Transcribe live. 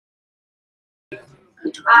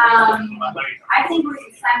I think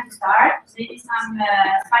it's time to start. Maybe some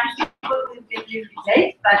Spanish people will get a little bit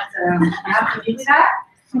late, but I have to deal with that.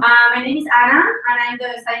 My name is Ana, and I'm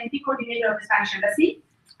the scientific coordinator of the Spanish Embassy.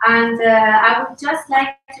 And I would just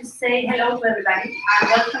like to say hello to everybody and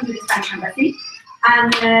welcome to the Spanish Embassy.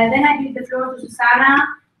 And then I give the floor to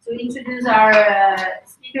Susana to introduce our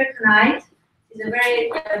speaker tonight. It's a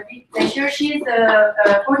very big pleasure. She is the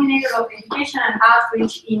coordinator of education and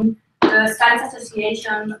outreach in the Spanish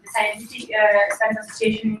Association, the Scientific Spanish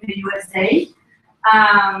Association in the USA.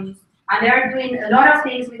 And they are doing a lot of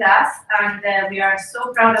things with us, and we are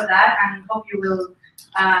so proud of that, and hope you will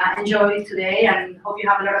enjoy it today, and hope you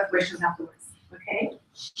have a lot of questions afterwards. Okay?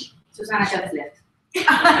 Susana just left.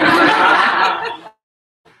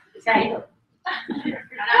 Se ha ido.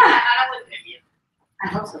 I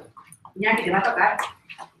hope so. Mira que te va a tocar.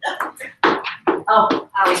 Oh,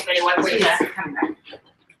 espera, igual voy a coming back.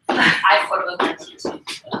 I forgot my teaching.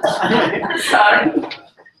 Sorry.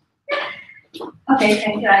 Okay,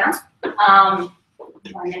 thank you, Anna.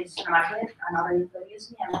 My name is Carmen Revenga, and I will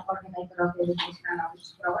introduce me. I'm a coordinator of the Education and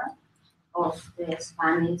Outreach Program of the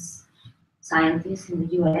Spanish scientists in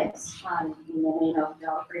the US, and in the name of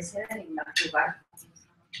our president, in Vancouver,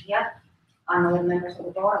 here, and other members of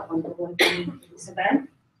the board, I want to welcome you to this event.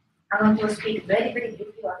 I'm going to speak very, very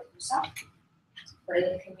briefly about ECUSA.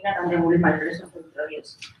 And then will be my pleasure to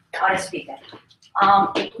introduce our speaker.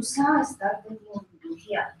 ECUSA started in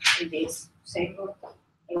here, in this same group,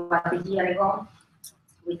 about a year ago,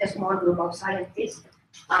 with a small group of scientists.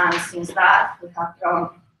 And since that, we have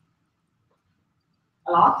grown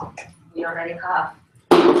a lot. We already have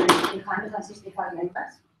 365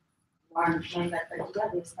 members, one member per year.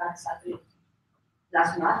 We started exactly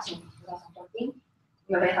last March in 2014.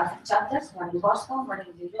 We already have 2 chapters, one in Boston, one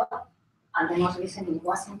in New York, and the most recent in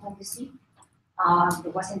Washington, D.C.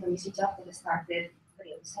 The Washington, D.C. chapter started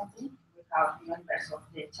very recently. We have members of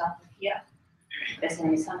the chapter here.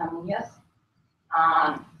 President is Ana Muñoz.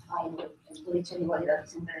 I will encourage anybody that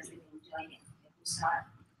is interested in joining ECUSA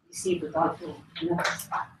D.C. to talk to members.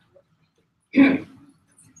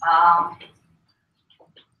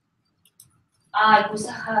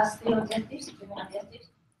 ECUSA has 3 objectives, 3 main objectives.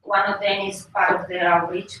 One of them is part of their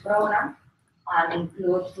outreach program and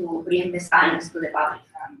include to bring the science to the public.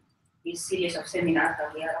 And this series of seminars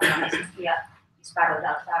that we are organizing here is part of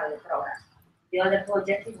that part of the program. The other 2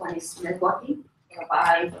 objectives, one is networking,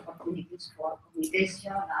 provide opportunities for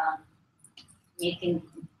communication and meeting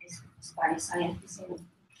Spanish scientists in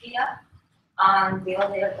here. And the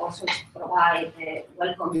other also provide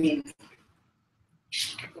welcoming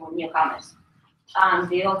to newcomers. And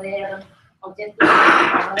the other objective,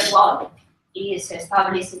 another goal, is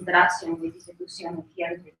establish interaction with institutions here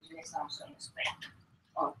in the US and also in Spain,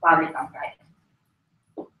 on public and private.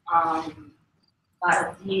 Part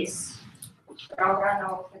of this program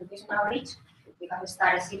of education outreach, we have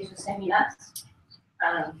started a series of seminars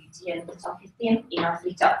here in 2015 in our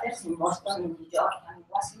 3 chapters in Boston, in New York, and in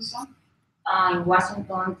Washington. In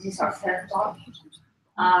Washington, this is our 3rd talk.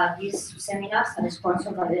 These seminars are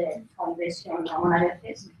sponsored by the Foundation Ramon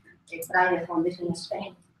Areces, a private foundation in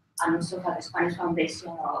Spain, and also by the Spanish Foundation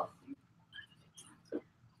of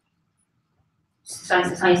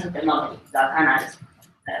Science and Technology that Ana is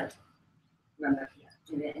member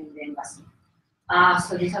here in the embassy.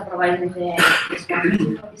 So these are providing the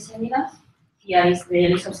sponsorship of the seminars. Here is the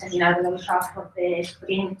list of seminars that we have for the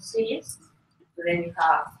spring series. Today we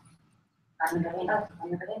have Carmen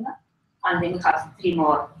Revenga, and then we have 3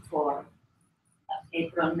 more for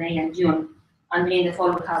April, May, and June. And then in the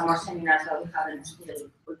fall we have more seminars that we haven't still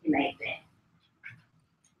ultimate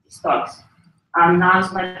these talks. And now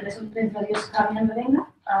it's my pleasure to introduce Carmen Revenga.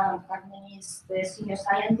 Carmen is the senior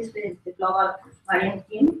scientist with the global marine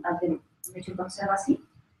team at the Conservancy.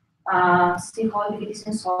 She holds degrees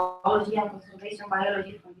in zoology and conservation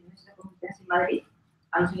biology from the University of Conferencias in Madrid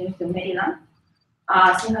and the University of Maryland.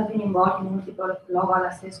 She has been involved in multiple global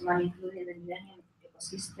assessments, including the Millennium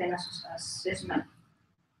Ecosystem Assessment,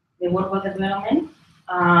 the World Water Development.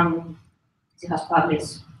 She has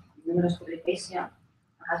published numerous publications and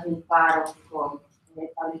has been part of the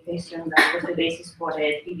publication that was the basis for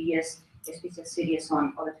the PBS special series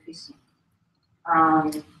on overfishing.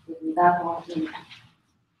 With that, I want to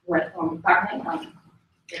welcome Carmen and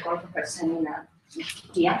the call to her seminar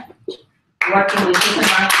here, working with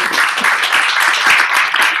different.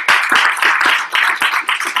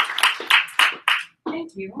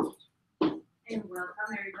 Thank you, and welcome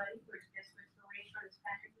everybody to this restoration of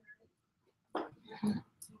Spanish.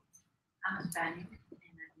 I'm Spanish,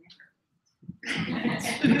 and I've never.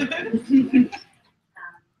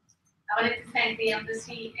 I wanted to thank the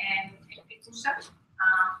embassy and ECUSA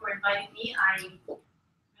for inviting me. I really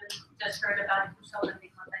just heard about ECUSA when they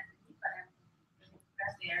contacted me, but I'm really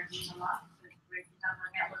impressed. They are doing a lot. So it's great to have a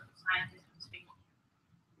network of scientists who speak.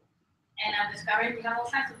 And I'm discovering we have all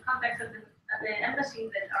kinds of contacts at the embassy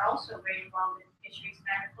that are also very involved in fisheries and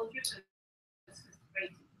agriculture. So this is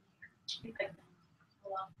great to be here.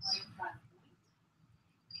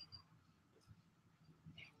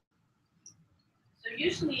 So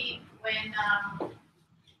usually when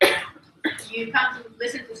you come to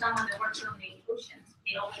listen to someone that works on the oceans,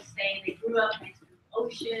 they always say they grew up next to the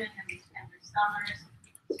ocean and they spend their summers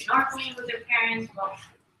snorkeling with their parents. Well,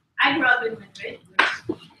 I grew up in Madrid,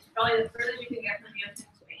 which is probably the furthest you can get from the ocean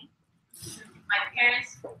in Spain. My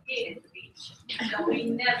parents hated the beach, so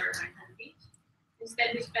we never went to the beach.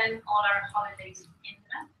 Instead, we spent all our holidays in the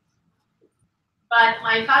mountains. But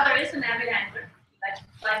my father is an avid angler. He likes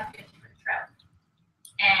to fly fish for trout.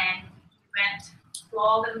 And we went to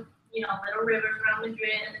all the little rivers around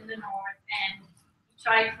Madrid and in the north, and he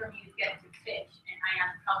tried for me to get to fish. And I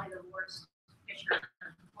am probably the worst fisher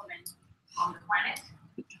woman on the planet.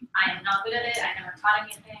 I am not good at it. I never caught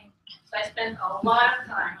anything. So I spent a lot of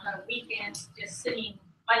time on the weekends just sitting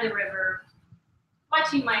by the river,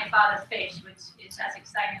 watching my father fish, which is as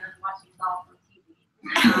exciting as watching golf on TV.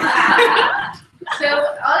 So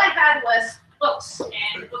all I had was books,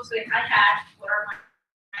 and the books that I had were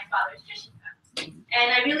my father's fishing guides.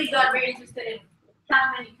 And I really got very interested in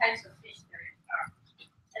how many types of fish there are.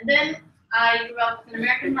 And then I grew up with an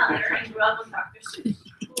American mother and grew up with Dr. Seuss,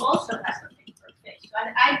 who also has a thing for fish. So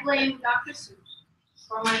I blame Dr. Seuss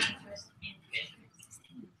for my interest in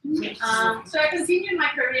fish. So I continued my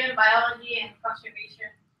career in biology and conservation,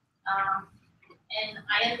 and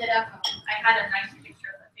I ended up, I had a nice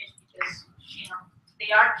picture of the fish because,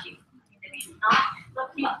 they are cute. I mean, they may not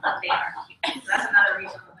look cute, but they are cute. So that's another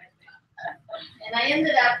reason why I think. And I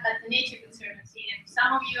ended up at the Nature Conservancy, and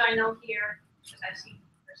some of you I know here, because I've seen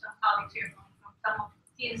there's some colleagues here from some of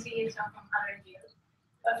TNC and some from other NGOs.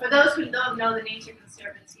 But for those who don't know, the Nature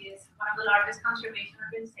Conservancy is one of the largest conservation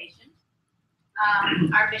organizations.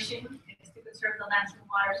 Our mission is to conserve the lands and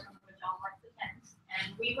waters on which our work depends.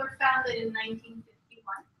 And we were founded in 1951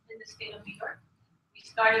 in the state of New York. We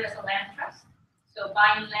started as a land trust, so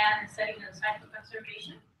buying land and setting it aside for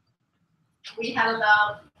conservation. We have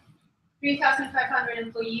about 3,500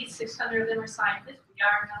 employees, 600 of them are scientists. We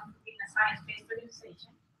are known for being a science-based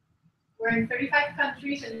organization. We're in 35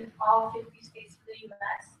 countries and in all 50 states of the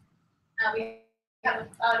US. We have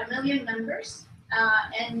about 1 million members,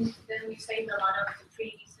 and then we saved a lot of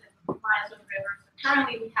trees and miles of rivers.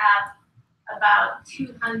 Currently, we have about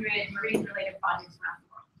 200 marine-related projects around the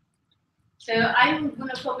world. So I'm going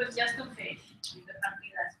to focus just on fish, because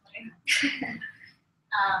frankly, that's what I know.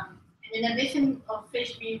 And in addition of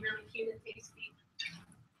fish being really cute and tasty,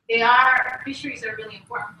 fisheries are really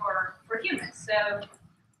important for humans. So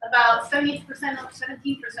about 17% of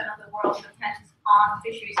the world depends on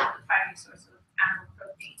fisheries as the primary source of animal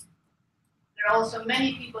protein. There are also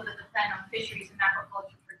many people that depend on fisheries and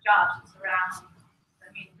aquaculture for jobs. It's around,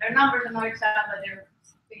 their numbers are not exact, but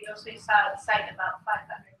they also cite about 500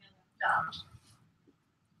 million jobs.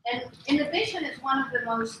 And in addition, it's one of the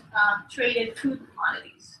most traded food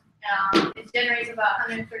commodities. It generates about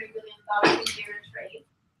 $130 billion a year in trade,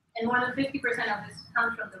 and more than 50% of this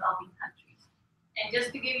comes from developing countries. And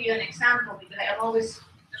just to give you an example, because I am always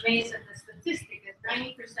amazed at the statistic, that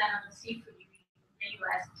 90% of the seafood you eat in the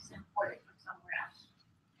US is imported from somewhere else.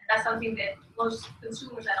 And that's something that most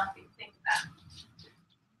consumers, I don't think about.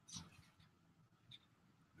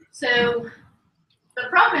 So the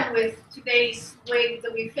problem with today's way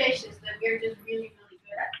that we fish is that we're just really, really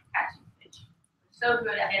good at catching fish. We're so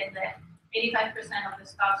good at it that 85% of the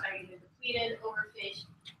stocks are either depleted, overfished,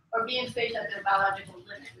 or being fished at their biological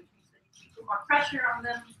limit, which means that if you put more pressure on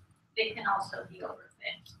them, they can also be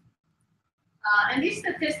overfished. And these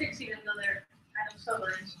statistics, even though they're kind of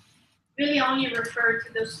sobering, really only refer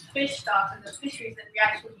to those fish stocks and those fisheries that we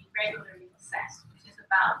actually regularly assess, which is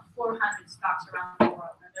about 400 stocks around the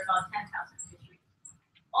world, and there are about 10,000 fisheries.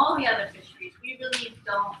 All the other fisheries, we really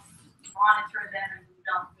don't monitor them, and we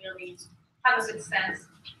don't really have a good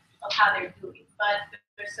sense of how they're doing. But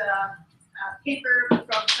there's a paper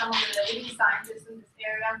from some of the leading scientists in this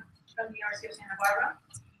area from the University of Santa Barbara,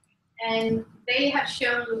 and they have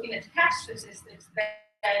shown, looking at catch statistics,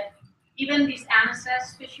 that even these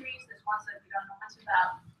ancestral fisheries, the ones that we don't know much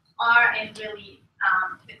about, are in really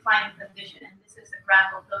declining condition. And this is a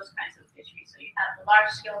graph of those kinds of fisheries. So you have the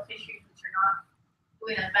large-scale fisheries, which are not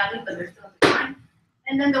doing as badly, but they're still in decline.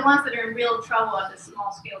 And then the ones that are in real trouble are the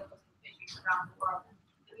small-scale coastal fisheries around the world. And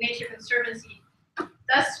the Nature Conservancy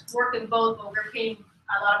does work in both, but we're paying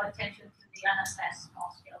a lot of attention to the unassessed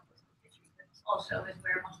small-scale coastal fisheries. But also is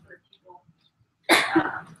where most of the people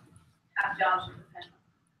have jobs or depend on.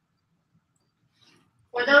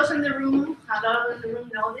 For those in the room, a lot of in the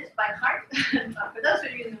room know this by heart. But for those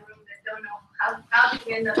of you in the room that don't know how did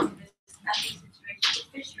we end up in this messy situation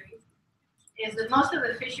with fisheries, is that most of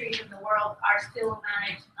the fisheries in the world are still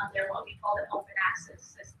managed under what we call an open access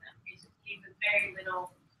system, basically with very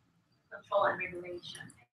little control and regulation.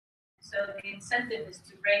 So the incentive is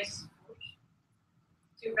to raise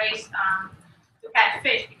to catch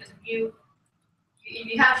fish, because if you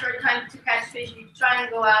have short time to catch fish, you try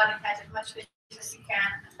and go out and catch as much fish as you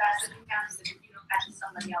can, as fast as you can, so that if you don't catch it,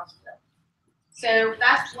 somebody else will. So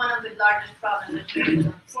that's one of the largest problems with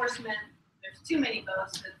enforcement. There's too many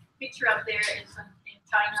boats. The picture up there is in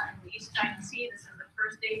China, in the East China Sea. This is the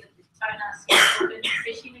first day that China is open to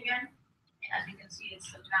fishing again. And as you can see, it's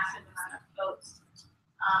a massive amount of boats.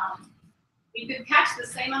 We could catch the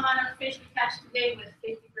same amount of fish we catch today with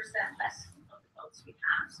 50% less of the boats we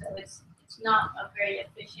have. So it's not a very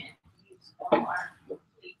efficient use of our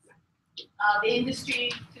fleet. The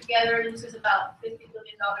industry together uses about $50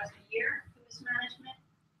 billion a year for this management.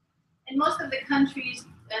 And most of the countries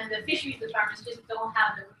and the fisheries departments just don't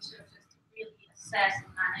have the resources to really assess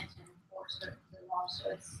and manage and enforce the law.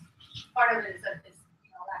 So it's part of it is that it's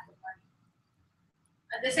lack of money.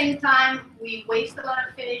 At the same time, we waste a lot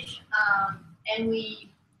of fish, and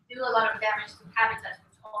we do a lot of damage to habitats,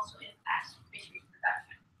 which also impacts fisheries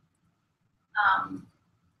production.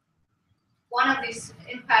 One of these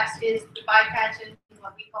impacts is the bycatch, and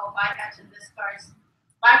what we call bycatch and discards.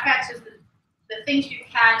 Bycatch is the things you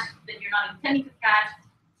catch that you're not intending to catch,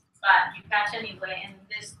 but you catch anyway, and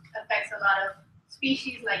this affects a lot of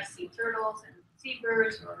species like sea turtles and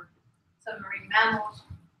seabirds or submarine mammals.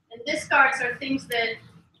 And discards are things that,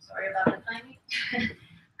 sorry about the timing,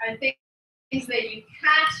 are things that you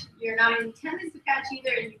catch, you're not intended to catch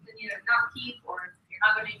either, and you can either not keep or you're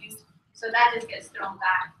not going to use. So that just gets thrown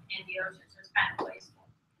back in the ocean, so it's kind of wasteful.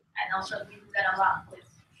 And also we do that a lot with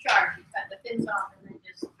sharks. You cut the fins off and then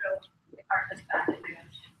just throw the carcass back in the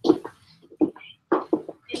ocean.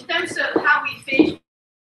 In terms of how we fish,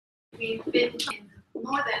 we've been in the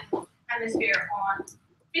northern hemisphere on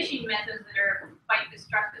fishing methods that are quite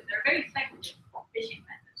destructive. They're very effective fishing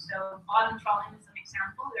methods. So bottom trawling is an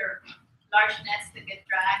example. They're large nets that get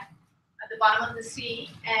dragged at the bottom of the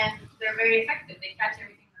sea, and they're very effective. They catch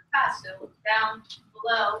everything in the pass. So down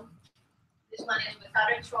below, this one is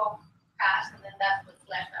without a trawl pass, and then that's what's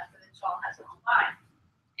left after the trawl has gone by.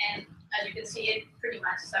 And as you can see, it pretty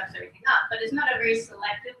much sucks everything up. But it's not a very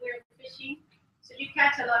selective way of fishing. So you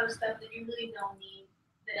catch a lot of stuff that you really don't need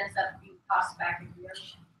that ends up being tossed back into the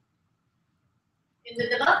ocean. In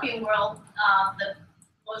the developing world, the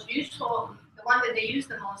most useful, the one that they use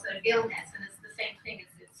the most are gill nets, and it's the same thing.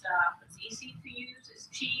 It's easy to use, it's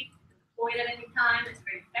cheap, you can deploy it at any time, it's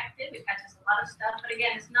very effective, it catches a lot of stuff, but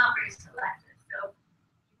again, it's not very selective. So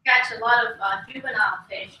you catch a lot of juvenile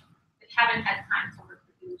fish that haven't had time to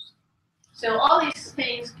reproduce. So all these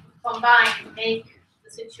things combined make the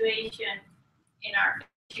situation in our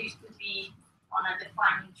fisheries to be on a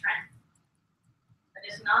declining trend. But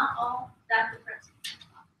it's not all that depressing.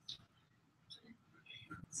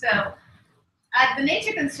 So at the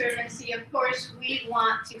Nature Conservancy, of course, we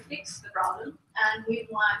want to fix the problem, and we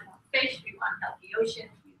want more fish, we want healthy oceans,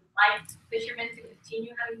 we would like fishermen to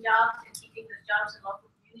continue having jobs and keeping those jobs in local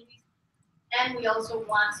communities, and we also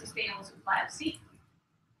want sustainable supply of seafood.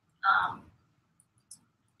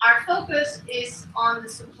 Our focus is on the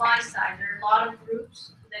supply side. There are a lot of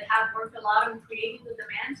groups that have worked a lot on creating the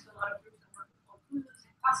demand, so a lot of groups that work with Whole Foods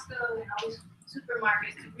and Costco and all these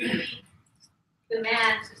supermarkets to really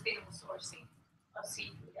demand sustainable sourcing of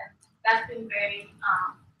seafood. And that's been very,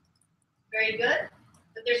 very good,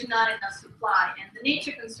 but there's not enough supply. And the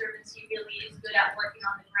Nature Conservancy really is good at working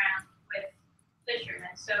on the ground with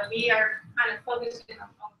fishermen. So we are kind of focusing on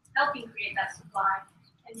helping create that supply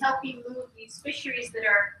and helping move these fisheries that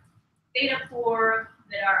are data poor,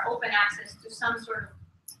 that are open access to some sort of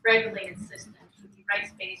regulated system, to be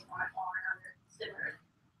rights-based or another similar.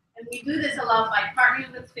 And we do this a lot by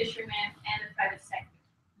partnering with fishermen and the private sector.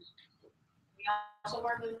 We also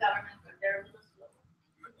work with government, but they're a little slow.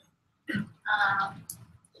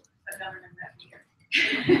 The government rep here.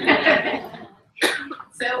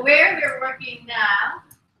 So where we're working now,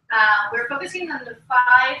 we're focusing on the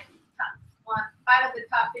five of the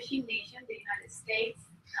top fishing nations: the United States,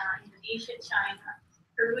 Indonesia, China,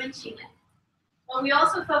 Peru, and Chile. But we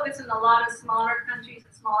also focus on a lot of smaller countries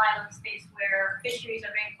and small island states where fisheries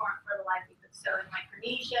are very important for the livelihood. So in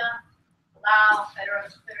Micronesia, Laos,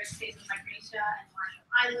 federal states of Micronesia and Marshall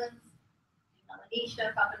Islands, in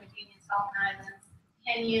Indonesia, Papua New Guinea, Solomon Islands,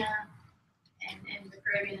 Kenya, and the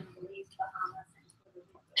Caribbean and Belize, Bahamas, and Puerto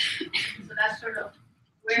Rico. So that's sort of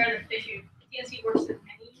where the fishery, TNC works in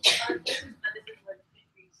many other places, but this is where the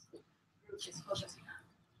fisheries group is focusing on.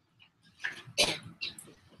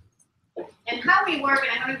 And how we work,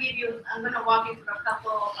 and I'm going to walk you through a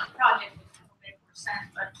couple of projects which will make more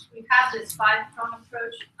sense, but we have this 5-prong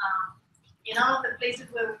approach. In all of the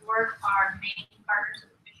places where we work, our main partners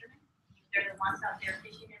are the fishermen. They're the ones out there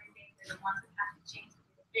fishing every day. They're the ones that have to change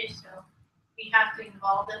the fish, so we have to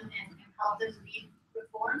involve them and help them lead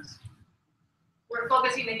reforms. We're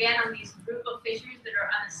focusing again on these group of fisheries that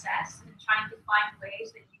are unassessed and trying to find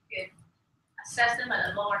ways that you could assess them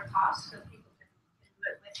at a lower cost so people can do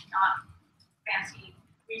it with not fancy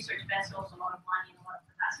research vessels, a lot of money, and a lot of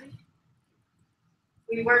capacity.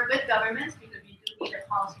 We work with governments because we do need a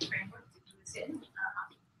policy framework to do this in.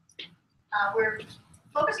 We're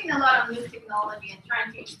focusing a lot on new technology and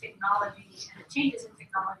trying to use technology and the changes in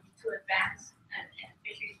technology to advance and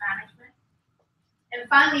fisheries management. And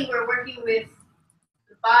finally, we're working with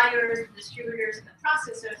the buyers, the distributors, and the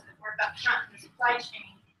processors that work up front in the supply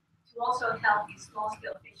chain to also help these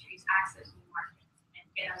small-scale fisheries access new markets and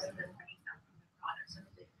get us the money from the products and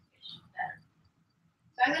the fish better.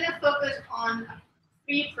 So I'm going to focus on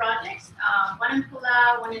 3 projects, one in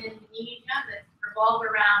Palau, one in Indonesia, that revolve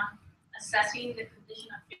around assessing the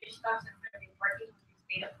condition of fish stocks and really working with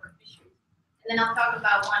these data for fisheries. And then I'll talk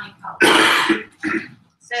about one in Palau.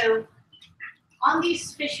 So on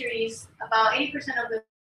these fisheries, about 80% of the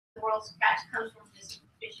world's catch comes from these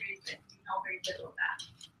fisheries that we know very little about.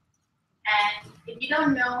 And if you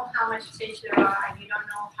don't know how much fish there are, and you don't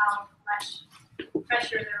know how much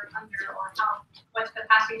pressure they're under, or how much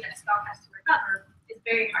capacity that stock has to recover, it's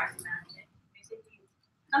very hard to manage it. Basically,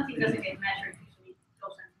 something doesn't get measured, usually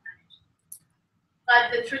goes unmanaged.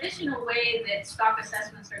 But the traditional way that stock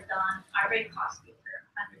assessments are done are very costly. They're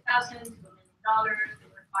 $100,000 to $1 million. They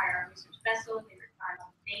require a research vessel, they require a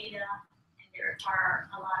lot of data, and they require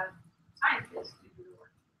a lot of scientists to do the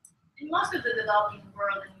work. And most of the developing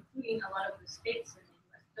world, and including a lot of the states in the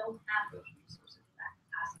US, don't have those resources in that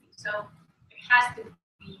capacity. So it has to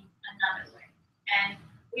be another way. And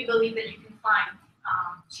we believe that you can find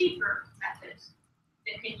cheaper methods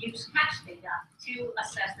that can use catch data to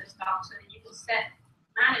assess the stock so that you can set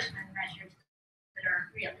management measures that are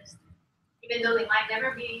realistic. Even though they might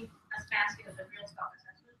never be as fancy as a real stock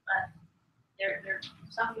assessment, but they're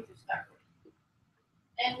something to start with.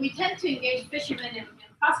 And we tend to engage fishermen and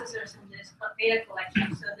processors in this data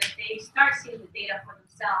collection so that they start seeing the data for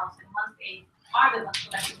themselves. And once they are the ones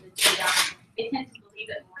collecting the data, they tend to believe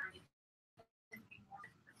it more and they tend to be more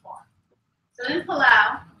informed. So in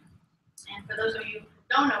Palau, and for those of you who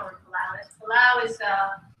don't know where Palau is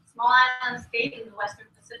a small island state in the Western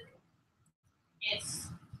Pacific. It's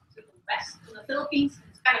to the west of the Philippines.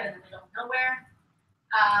 It's kind of in the middle of nowhere.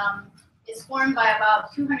 It's formed by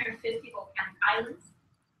about 250 volcanic islands,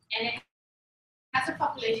 and it has a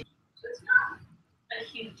population, so it's not a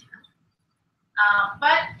huge country.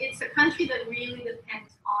 But it's a country that really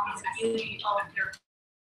depends on the beauty of their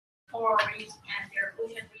coral reefs and their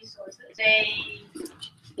ocean resources.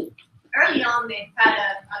 Early on, they've had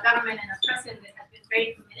a government and a president that has been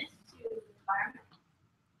very committed to the environment.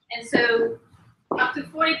 And so up to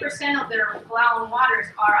 40% of their Palauan waters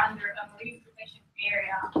are under a marine protection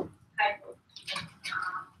area type of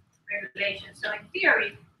regulation. So in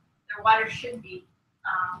theory, their water should be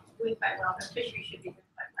doing quite well. Their fishery should be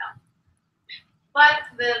doing quite well. But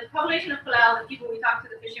the population of Palau, the people we talk to,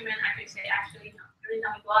 the fishermen actually say, every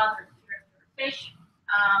time we go out, there's fish.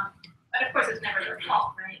 But of course, it's never their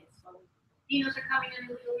fault, right? So Filipinos are coming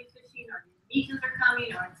in illegally fishing, or the Indonesians are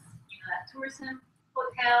coming, or it's that tourism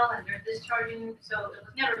hotel and they're discharging. So it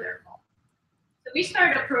was never their fault. So we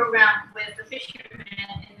started a program with the fishermen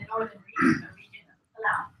in the northern region of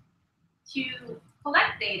Palau to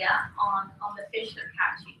collect data on the fish they're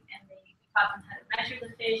catching, and we taught them how to measure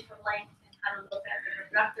the fish for length and how to look at the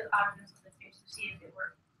reproductive organs of the fish to see if they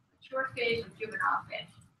were mature fish or juvenile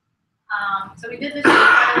fish. So we did this with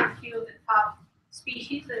quite a few of the top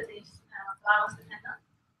species that these Palauans depend on,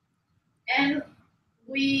 and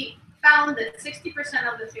we found that 60%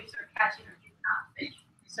 of the fish they're catching are juvenile fish.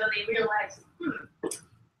 So they realized,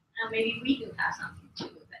 maybe we do have something to do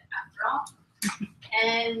with it after all.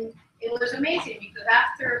 And it was amazing because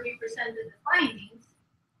after we presented the findings,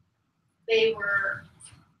 they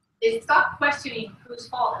stopped questioning whose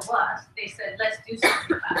fault it was. They said, let's do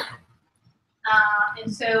something about it. And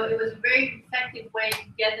so it was a very effective way to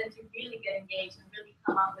get them to really get engaged and really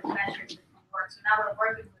come up with measures that can work. So now we're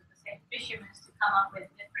working with the same fishermen to come up with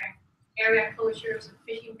different area closures and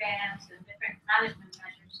fishing bans and different management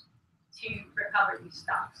measures to recover these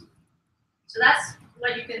stocks. So that's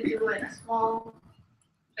what you can do in a small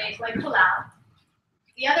place like Palau.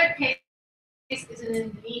 The other case is in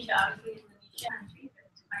Indonesia. Obviously, Indonesia country,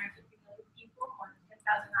 there's 250 million people, more than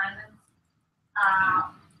 10,000 islands.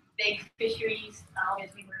 Big fisheries.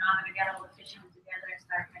 Obviously, we're not going to get all the fishermen together and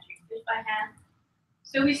start measuring fish by hand.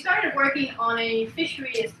 So we started working on a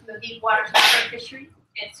fishery. It's the deep water snapper fishery.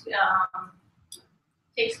 It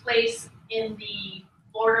takes place in the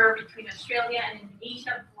border between Australia and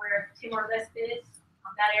Indonesia, where Timor-Leste is,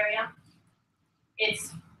 on that area.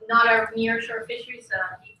 It's not a nearshore fishery, it's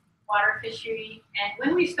a deep water fishery. And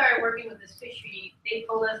when we started working with this fishery, they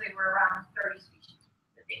told us they were around 30 species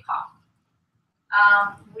that they caught.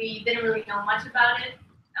 We didn't really know much about it,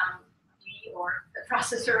 we or the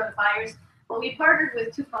processor or the buyers, but we partnered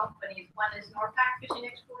with two companies. One is NORPAC Fishing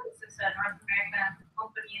Export. This is a North American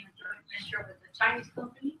company in a joint venture with a Chinese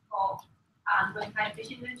company called Longtime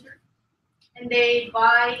Fishing Venture. And they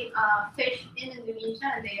buy fish in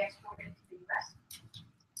Indonesia and they export it to the US.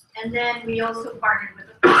 And then we also partnered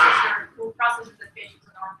with a processor who processes the fish to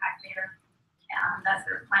NORPAC there. That's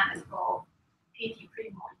their plant. It's called PT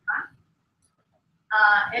Primo.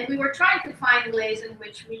 And we were trying to find ways in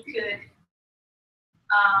which we could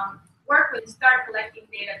work with, start collecting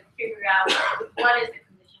data to figure out what is the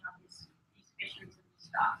condition of these fisheries and these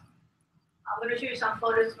stocks. I'm going to show you some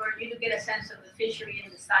photos for you to get a sense of the fishery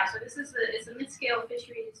and the size. So this is it's a mid-scale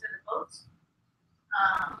fishery. These are the boats.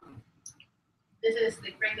 This is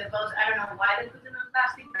they bring the boats. I don't know why they put them in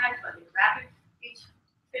plastic bags, but they wrap each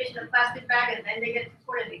fish in a plastic bag and then they get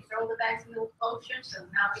deported. They throw the bags in the ocean. So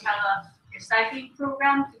now we have a recycling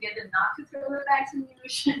program to get them not to throw the bags in the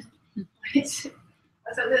ocean. It's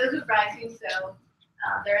a little surprising. So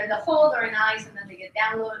they're in the hold or in ice, and then they get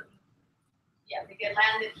downloaded. Yeah, they get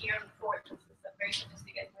landed here in the port, which is a very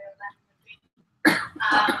sophisticated way of landing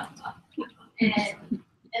the fish.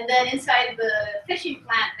 And then inside the fishing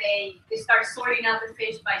plant, they start sorting out the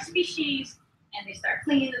fish by species, and they start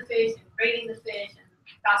cleaning the fish and grading the fish and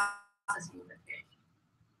processing the fish.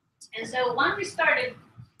 And so when we started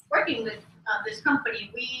working with this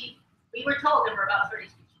company, we were told there were about 30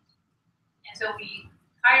 species. And so we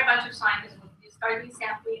hired a bunch of scientists, we started doing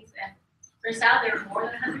samplings, and turns out there were more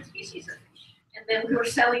than 100 species of fish. And then we were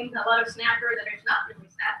selling a lot of snapper that is not really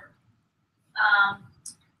snapper.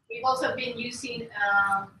 We've also been using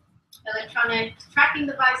electronic tracking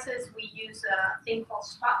devices. We use a thing called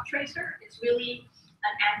Spot Tracer. It's really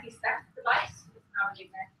an anti-theft device. It's not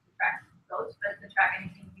really meant to track boats, but to track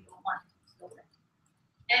anything we don't want to stolen.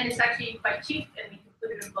 And it's actually quite cheap, and we can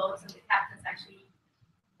put it in boats, and the captains actually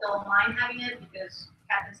don't mind having it because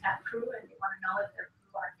captains have crew and they want to know if their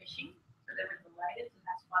crew are fishing. So they were delighted to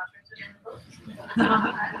have Spot Tracer in the boat.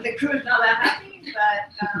 The crew is not that happy,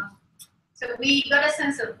 but so we got a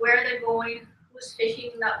sense of where they're going, who's fishing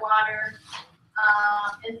in that water,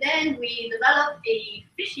 and then we developed a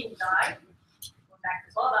fishing guide. Go back,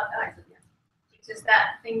 it's all about guides again. It's just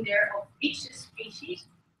that thing there of each species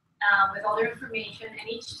with all their information, and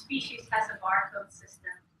each species has a barcode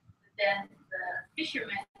system that then the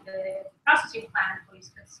fishermen, the processing plant employees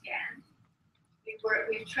can scan.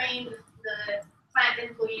 We've trained the plant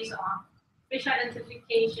employees on fish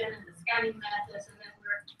identification and the scanning methods, and then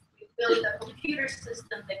we built a computer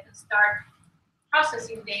system that can start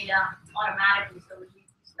processing data automatically, so we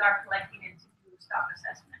start collecting it to do stock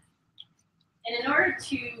assessment. And in order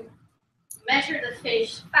to measure the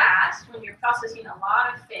fish fast, when you're processing a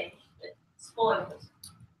lot of fish that spoils,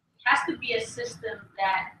 it has to be a system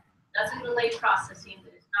that doesn't delay processing,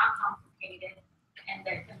 that is not complicated, and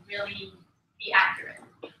that can really be accurate.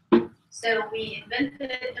 So we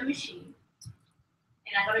invented a machine,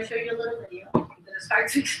 and I'm going to show you a little video because it's hard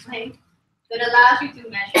to explain, that allows you to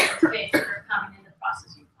measure the fish that are coming in the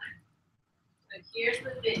processing plant. So here's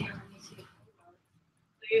the video. Let me see.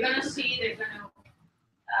 So you're going to see they're going to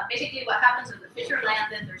basically what happens is the fish are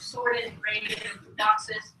landed, they're sorted and graded into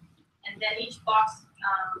boxes, and then each box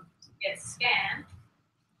gets scanned.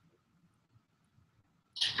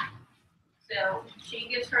 So she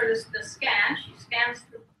gives her the scan, she scans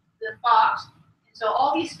the box, and so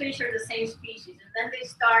all these fish are the same species, and then they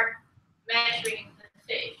start measuring the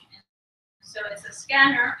fish. And so it's a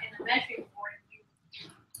scanner and a measuring board. You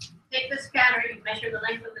take the scanner, you measure the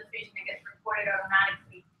length of the fish, and it gets recorded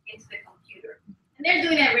automatically into the computer. And they're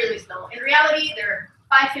doing it really slow. In reality, they're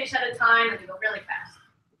 5 fish at a time, and they go really fast.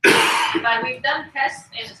 But we've done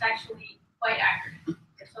tests, and it's actually quite accurate.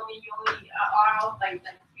 You only are off by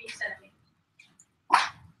like 3 centimeters.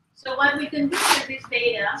 So what we can do with this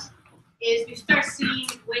data is you start seeing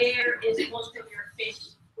where is most of your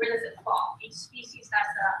fish, where does it fall? Each species has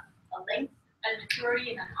a length, a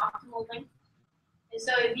maturity, and an optimal length. And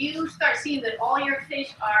so if you start seeing that all your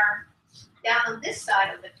fish are down on this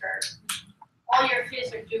side of the curve, all your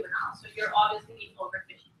fish are juvenile, so you're obviously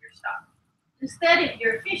overfishing your stock. Instead, if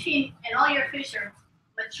you're fishing and all your fish are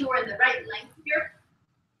mature in the right length, you're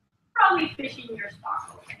probably fishing your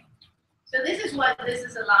stock okay. So this is what this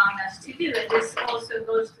is allowing us to do, and this also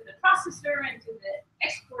goes to the processor and to the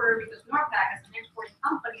exporter, because NORPAC is an exporting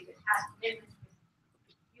company that has commitments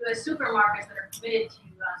with U.S. supermarkets that are committed to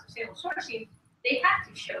sustainable sourcing. They have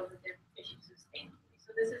to show that they're fishing sustainably.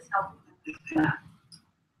 So this is helping them with that.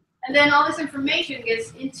 And then all this information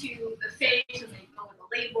gets into the fish, and they go with a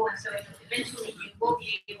label, and so eventually you will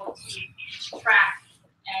be able to track,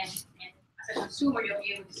 and as a consumer, you'll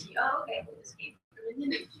be able to see, oh, okay, well, this came from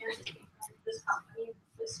Indonesia, this came from this company,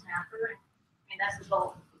 this snapper, and that's the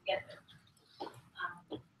goal to get there.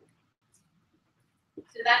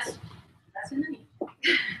 So that's Indonesia.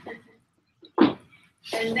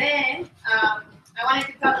 And then I wanted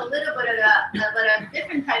to talk a little bit about a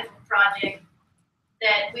different type of project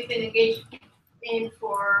that we've been engaged in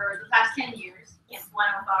for the past 10 years. It's one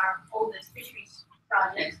of our oldest fisheries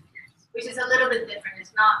projects, which is a little bit different.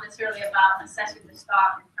 It's not necessarily about assessing the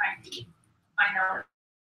stock and trying to find out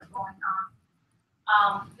what's going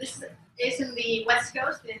on. This is in the West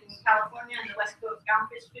Coast in California, and the West Coast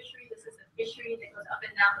groundfish fishery. This is a fishery that goes up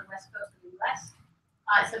and down the West Coast of the U.S.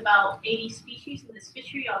 It's about 80 species in this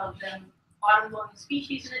fishery, all of them bottom-dwelling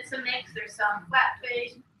species, and it's a mix. There's some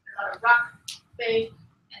flatfish, there's a lot of rock fish,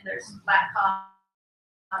 and there's black cod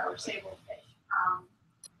or sable fish.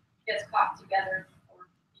 Gets caught together, or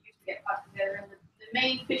used to get caught together. And the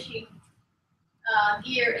main fishing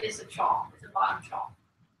gear is a trawl. It's a bottom trawl.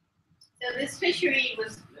 So this fishery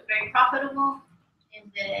was very profitable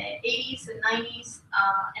in the 80s and 90s,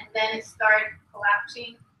 and then it started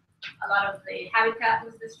collapsing. A lot of the habitat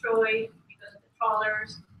was destroyed because of the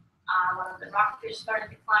trawlers. A lot of the rockfish started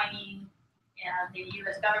declining, and the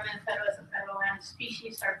U.S. government, as a federal land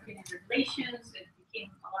species, started putting in regulations. It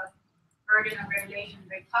became a lot of burden on regulation,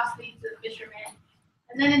 very costly to the fishermen.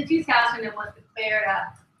 And then in 2000, it was declared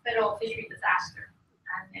a federal fishery disaster,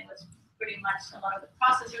 and it was pretty much a lot of the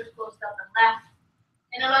processors closed up and left,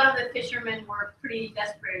 and a lot of the fishermen were pretty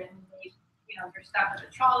desperate, and they, you're stuck with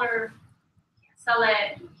a trawler, you can't sell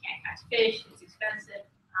it, you can't catch fish, it's expensive.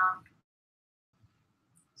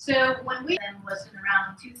 So when we was in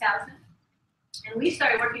around 2000, and we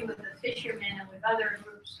started working with the fishermen and with other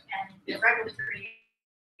groups and the regulatory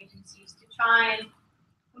agencies to try and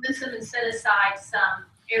convince them to set aside some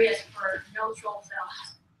areas for no trawl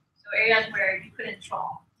zones, so areas where you couldn't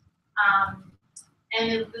trawl.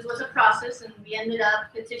 And this was a process, and we ended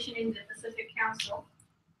up petitioning the Pacific Council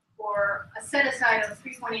for a set aside of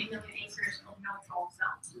 3.8 million acres of no trawl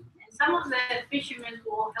zones. And some of the fishermen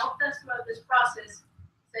who helped us throughout this process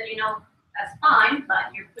said, that's fine,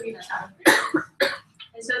 but you're putting us out of business.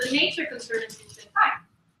 And so the Nature Conservancy said, fine,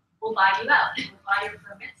 we'll buy you out, we'll buy your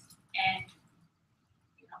permits, and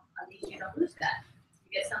at least you don't lose that.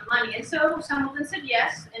 You get some money. And so some of them said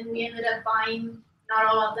yes, and we ended up buying, not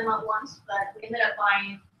all of them at once, but we ended up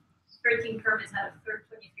buying 13 permits out of 23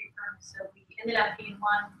 permits. So we ended up being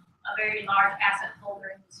a very large asset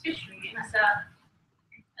holder in this fishery. And as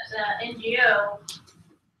an NGO,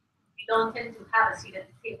 we don't tend to have a seat at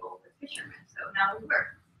the table with fishermen. So now we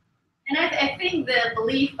were. And I think the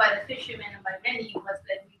belief by the fishermen and by many was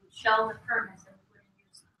that we would shell the permits and we wouldn't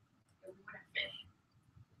use them, that we wouldn't fish.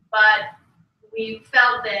 But we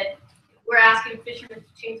felt that we're asking fishermen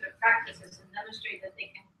to change their practices and demonstrate that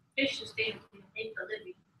they can fish sustainably and make a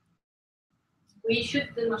living. We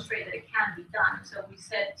should demonstrate that it can be done. So we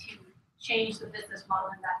said to change the business model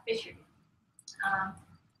in that fishery.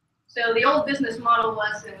 So the old business model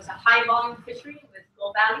was it was a high volume fishery with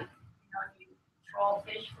low value. You trawl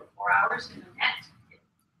fish for 4 hours in a net.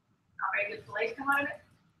 Not very good fillets come out of it.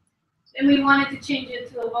 And we wanted to change it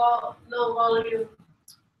to a low volume,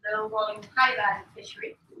 high value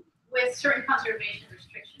fishery with certain conservation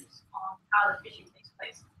restrictions on how the fishing takes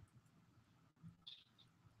place.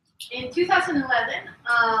 In 2011,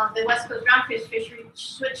 the West Coast groundfish fishery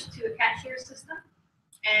switched to a catch shear system.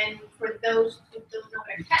 And for those who don't know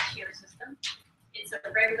what a catch shear system, it's a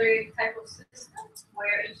regular type of system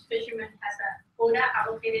where each fisherman has a quota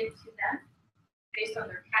allocated to them based on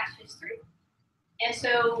their catch history. And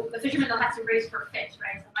so the fishermen don't have to race for fish,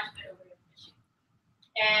 right? It's a much better way of fishing.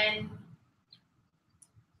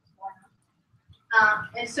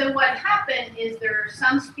 And so what happened is there are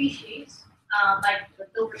some species, like the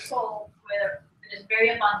silver sole, where it is very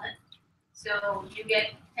abundant. So you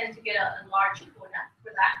tend to get a large quota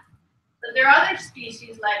for that. But there are other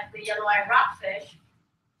species like the yellow-eyed rockfish,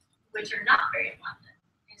 which are not very abundant,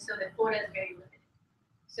 and so the quota is very limited.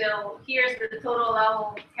 So here's the total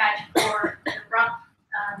allowable catch for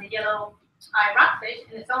the yellow-eyed rockfish,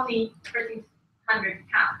 and it's only 1,300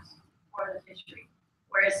 pounds for the fishery,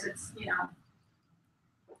 whereas it's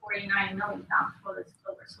 49 million pounds for the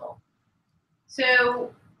silver sole.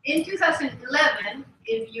 So in 2011,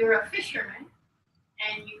 if you're a fisherman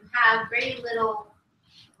and you have very little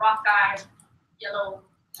rock-eyed yellow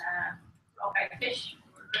rock-eyed fish,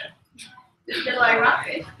 yellow-eyed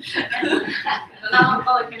rockfish, now I'll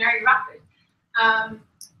call it canary rockfish,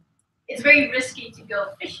 it's very risky to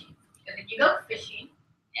go fishing. Because if you go fishing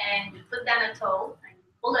and you put down a tow and you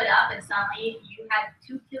pull it up and suddenly you had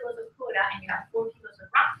 2 kilos of quota and you have 4 kilos of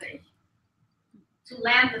rockfish, to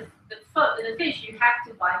land the fish, you have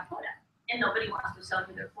to buy quota. And nobody wants to sell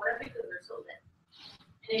you their quota because they're so dead.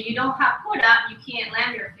 And if you don't have quota, you can't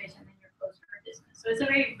land your fish and then you're closed for business. So it's a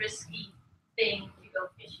very risky thing to go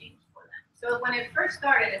fishing for them. So when it first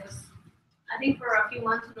started, it was, I think for a few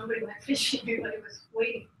months, nobody went fishing, everybody was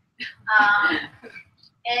waiting.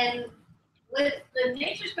 And with the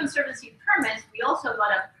Nature's Conservancy permits, we also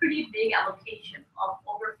got a pretty big allocation of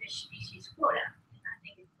overfished species quota. And I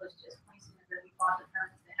think it was just coincidence that we bought the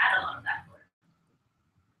permits that had a lot of that quota.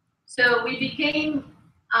 So we became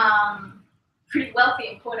pretty wealthy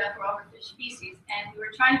in quota for overfished species, and we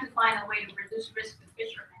were trying to find a way to reduce risk to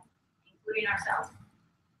fishermen, including ourselves.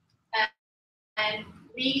 And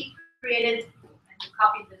we created, and we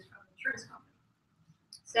copied this from the insurance company.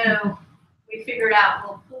 So we figured out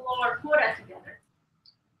we'll pull all our quota together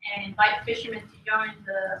and invite fishermen to join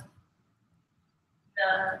the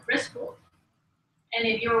risk pool. And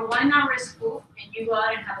if you're one in our risk pool and you go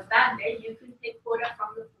out and have a bad day, you can take quota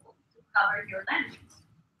from the pool to cover your landings.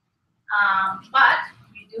 But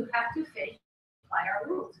you do have to fish by our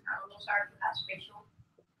rules. And our rules are to have spatial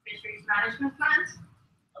fisheries management plans,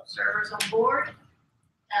 observers on board,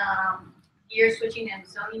 gear switching and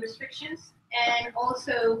zoning restrictions, and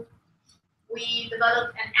also we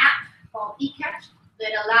developed an app called eCatch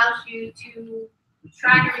that allows you to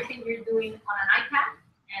track everything you're doing on an iPad.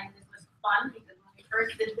 And it was fun because when we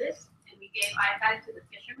first did this and we gave iPad to the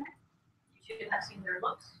fishermen, you should have seen their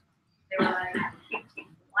looks. They were like,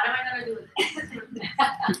 what am I going to do with this?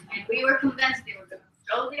 And we were convinced they were going to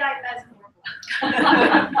throw the iPads and work.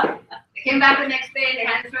 They came back the next day, they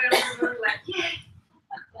had to throw it over, we were like, yeah.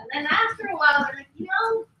 And then after a while, they're like,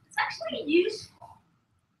 it's actually useful.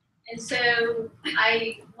 And so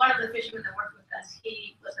one of the fishermen that worked with us,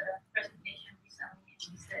 he was at a presentation recently, and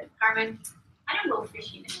he said, Carmen, I don't go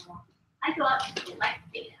fishing anymore. I go out to collect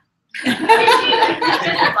data. So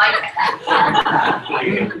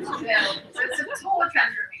it's a total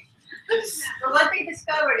transformation. But what they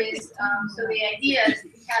discovered is, so the idea is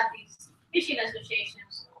we have these fishing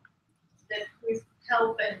associations that we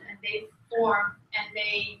help and they form, and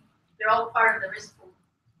they're all part of the risk pool.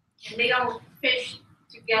 And they all fish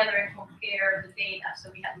together and compare the data.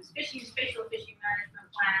 So we have these spatial fishing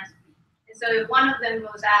management plans. And so if one of them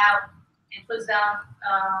goes out and puts down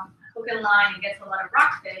hook and line and gets a lot of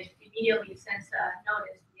rockfish, immediately sends a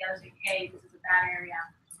notice to the others saying, hey, this is a bad area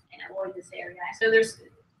and avoid this area. So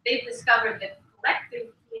they've discovered that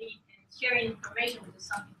collectively and sharing information, which is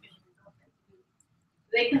something fishermen don't tend to do,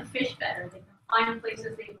 they can fish better. They can find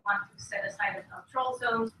places they want to set aside as control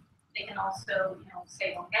zones. They can also,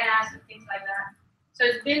 save on gas and things like that. So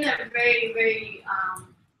it's been a very, very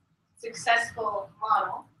successful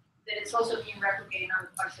model that is also being replicated on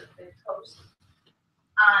other parts of the coast.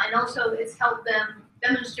 And also it's helped them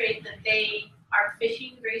demonstrate that they are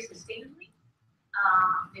fishing very sustainably.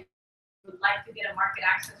 They would like to get a market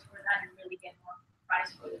access for that and really get more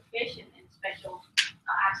price for the fish and special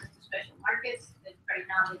access to special markets that right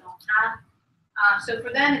now they don't have. So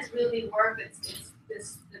for them, it's really worked.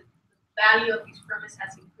 The value of these permits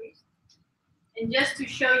has increased. And just to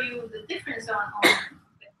show you the difference on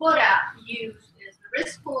the quota used is the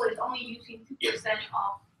risk pool is only using 2%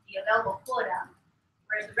 of the available quota,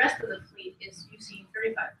 whereas the rest of the fleet is using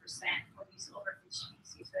 35% for these overfish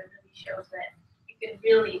species. So it really shows that you can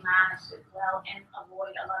really manage it well and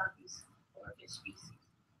avoid a lot of these overfish species.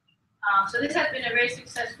 So this has been a very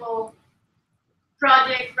successful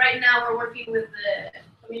project. Right now we're working with the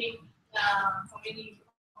community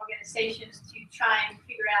organizations to try and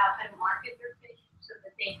figure out how to market their fish so that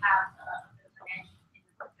they have a edge in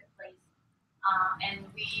the marketplace. And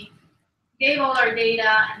we gave all our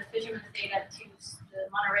data and the fishermen's data to the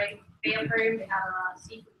Monterey Bay Aquarium. They have a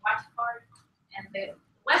seafood watch card, and the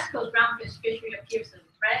West Coast groundfish fishery appears as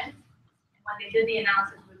red. And when they did the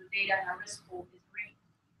analysis with the data in our risk pool, is green.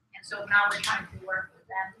 And so now we're trying to work with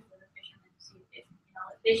them, with the fishermen,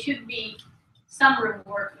 there should be some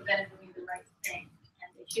reward for them doing the right thing, and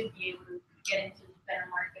they should be able to get into better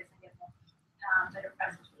markets and get better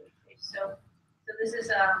prices for their fish. So this is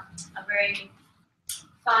a very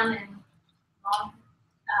fun and long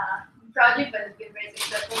project, but it's been very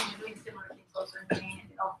successful. We're doing similar things also in Maine and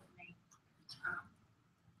the Gulf of Maine.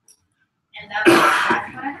 And that's what I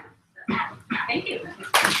have. So, thank you.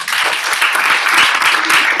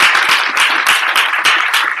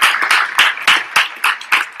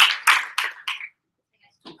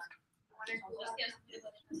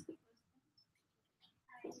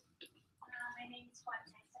 My name is Juan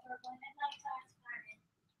Texabergon. I'd like to ask Carmen,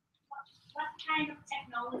 what kind of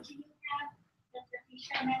technology you have that the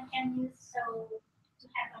fishermen can use to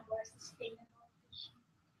have a more sustainable fishing,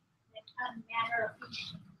 like a matter of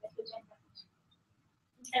fishing that you can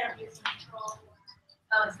instead of using a troll?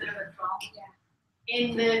 Oh, instead of a trawl. Yeah.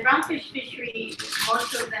 In the drownfish fishery,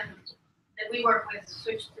 most of them that we work with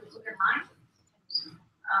switch to hook and line.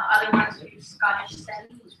 Other ones use Scottish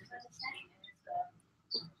setting, which is a setting, and it's a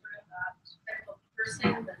sort of a special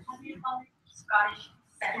person, but how do you call it? Scottish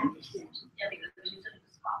setting. Yeah, because they use it in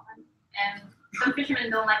Scotland. And some fishermen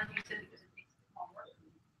don't like to use it because it takes more work.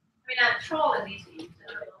 I mean, a troll is easy.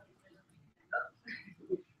 The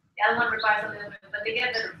other one requires a little bit, but they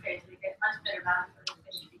get better fish. They get much better value for the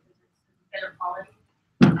fish because it's better quality,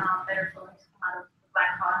 better fillings come out of the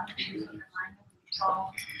black cod, use on the line,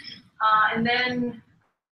 troll. And then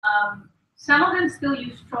some of them still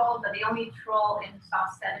use troll, but they only troll in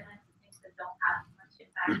soft sediments, things that don't have much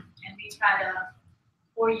impact. And we've had a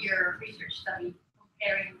 4-year research study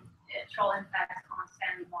comparing troll impacts on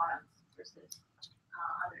sandy bottoms versus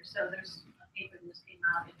others. So there's a paper that just came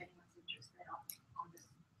out if anyone's interested on this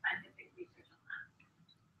scientific research on that.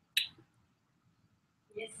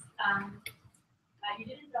 Yes, you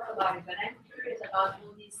didn't talk about it, but I'm curious about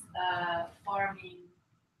all this farming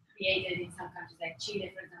created in some countries like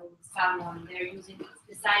Chile, for example, with salmon. They're using,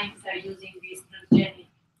 the scientists are using these transgenic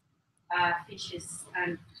fishes,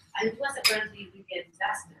 and it was apparently really a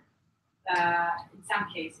disaster in some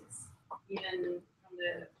cases, even from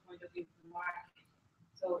the point of view of the market.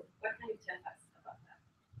 So, what can you tell us about that?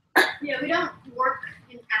 Yeah, we don't work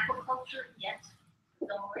in aquaculture yet.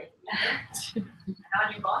 Don't worry. How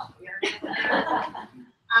do you boss?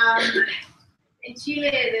 In Chile,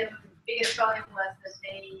 the biggest problem was that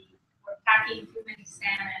they were packing too many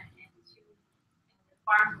salmon and the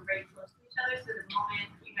farms were very close to each other. So the moment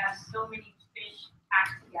you have so many fish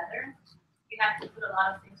packed together, you have to put a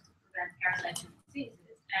lot of things to prevent parasites and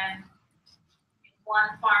diseases. And if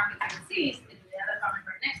one farm became diseased, and the other farm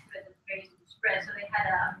right next to it, the disease would spread. So they had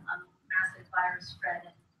a massive virus spread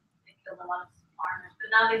and they killed a lot of farmers. But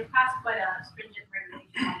now they've passed quite a stringent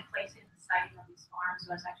regulation on placing the siting of these farms,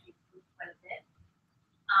 so it's actually improved quite a bit.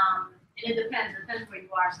 And it depends where you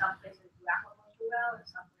are. Some places do aquaculture well, and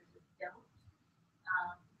some places don't.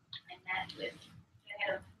 I met with the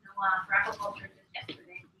head of NOAA for aquaculture just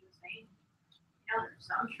yesterday, and he was saying, there's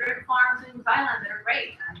some shrimp farms in Thailand that are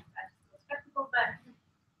great. I'm skeptical, but he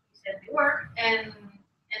said they work, and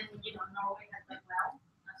Norway has done well.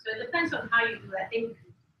 So it depends on how you do it. I think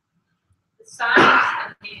the science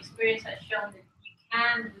and the experience has shown that you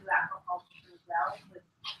can do aquaculture well with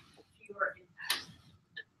fewer impacts.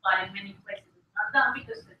 But in many places it's not done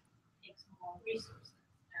because it takes more resources.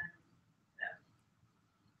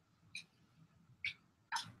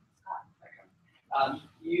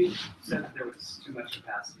 You said that there was too much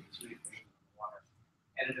capacity, too many fish in the water.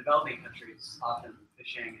 And in developing countries, often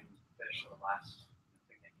fishing and fish are the last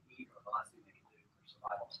thing they can eat or the last thing they can do for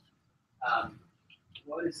survival.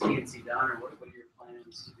 What has CNC done, or what are your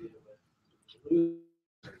plans to do with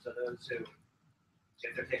losers? Are those who,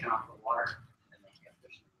 if they're taken off the water and they get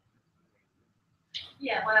fishing?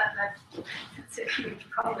 Yeah, well, that's a huge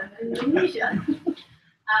problem in Indonesia.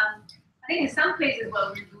 I think in some places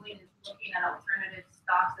what we're doing is looking at alternative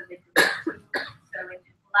stocks that they produce. So in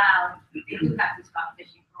Palau, they do have to stop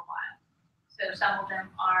fishing for a while. So some of them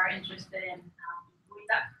are interested in buoy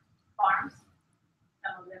duck farms.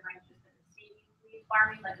 Some of them are interested in seaweed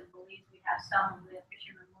farming, like in Belize, we have some of the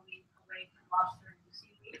fishermen moving away from lobster into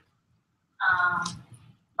seaweed.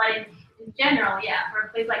 But in general, yeah, for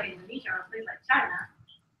a place like Indonesia or a place like China,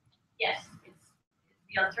 yes, it's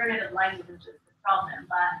the alternative livelihoods is the problem,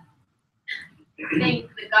 but I think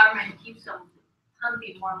the government keeps on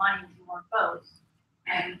pumping more money into more boats,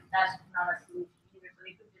 and that's not a solution either. So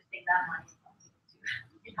they could just take that money and pump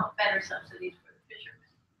it to, better subsidies for the fishermen,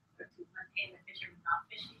 or to maintain the fishermen not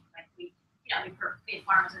fishing. Like we pay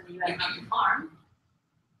farmers in the U.S. not to farm,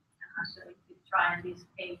 so we could try and at least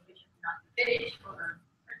pay fishermen not to fish for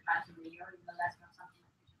times of the year, even though that's not something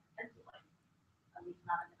that fishermen tend to like. At is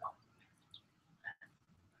not an adult.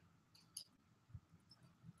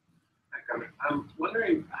 Hi, Carmen. I'm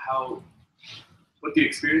wondering what the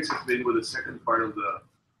experience has been with the second part of the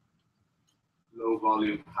low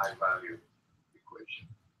volume, high value equation,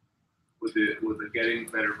 with the getting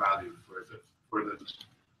better value for the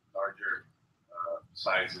larger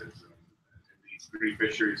sizes and these three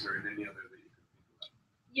fisheries or in any other that you can think about.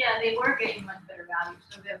 Yeah, they were getting much better value.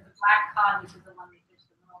 So the black cod, which is the one they fish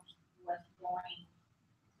the most, was going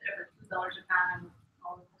instead of $2 a pound,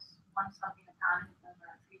 all of this one something a pound, it was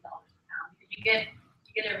around $3 a pound. Because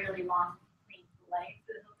you get a really long, clean fillet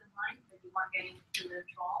to the hook and line that you weren't getting to the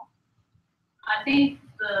trawl. I think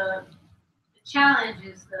the challenge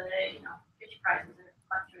is fish prices are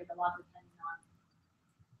fluctuate a lot depending on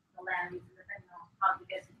the land use, depending on how it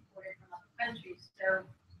gets imported from other countries. So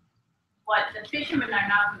what the fishermen are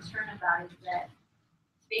now concerned about is that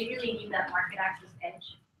they really need that market access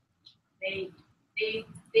edge. They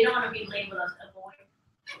don't want to be labeled as a void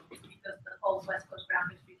because the whole West Coast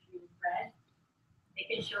brown fish fishery is red. They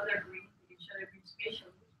can show their green, they can show their green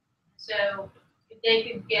spatially. So if they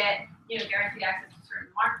could get guaranteed access to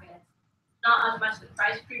certain markets, not as much the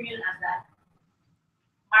price premium as that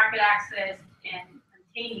market access and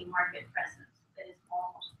maintaining market presence that is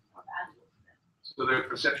almost more valuable to them. So their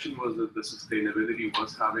perception was that the sustainability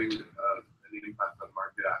was having an impact on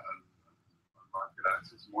market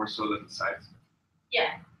access more so than the size.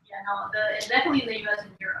 Definitely in the U.S.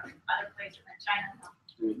 and Europe, other places like China.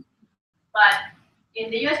 No. But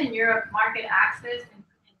in the U.S. and Europe, market access and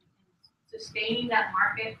sustaining that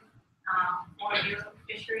market for your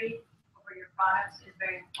fishery or for your products is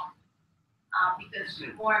very important because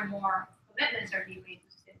more and more commitments are being made to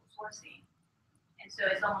sustainable sourcing. And so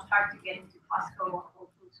it's almost hard to get into Costco or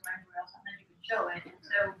Whole Foods or anywhere else unless you can show it. And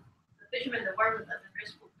so the fishermen that work with us in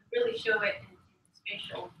risk will really show it in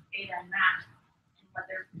spatial data and maps. And what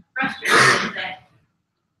they're frustrated is that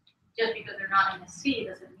just because they're not in the sea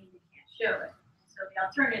doesn't mean they can't show it. And so the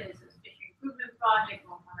alternative is a fishery improvement project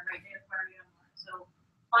or Monterey Bay Aquarium. So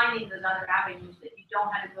finding those other avenues that you don't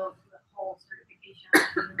have to go through the whole certification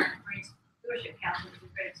of the Marine Stewardship Council, which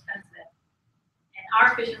is very expensive. And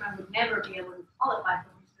our fishermen would never be able to qualify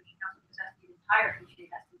for Marine Stewardship Council because that's the entire fishery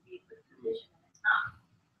has to be a good condition, and it's not.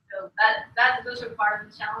 So those are part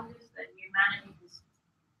of the challenges that we're managing this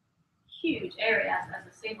huge area as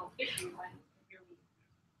a single fishery when it really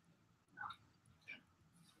not.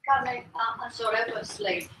 Carmen, I'm sorry, I was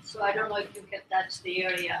late, so I don't know if you can touch the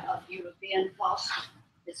area of European coast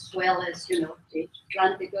as well as, the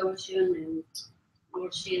Atlantic Ocean and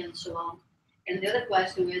North Sea and so on. And the other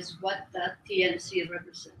question is what that TNC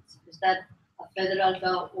represents. Is that a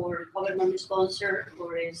federal or government sponsor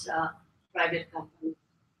or is a private company?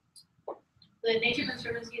 The Nature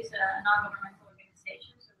Conservancy is a non-governmental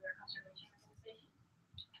organization, so we're a conservation organization.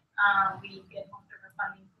 We get most of our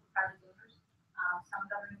funding from private donors. Some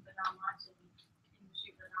government, but not much, and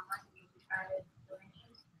industry, but not much. We use private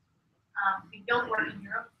donations. We don't work in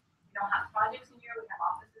Europe. We don't have projects in Europe. We have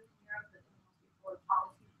offices in Europe, but mostly for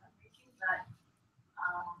policy and fundraising. But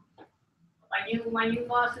my new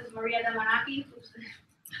boss is Maria Damanaki, who's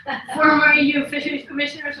the former EU Fisheries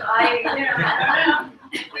Commissioner. So I don't know.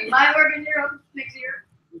 We might work in Europe next year.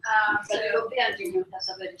 But the European Union has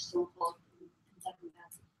a very strong hold in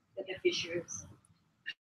that the fisheries.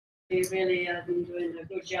 They really have been doing a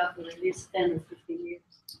good job for at least 10 or 15 years.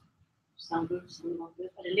 Some good, some not good,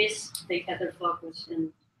 but at least they had their focus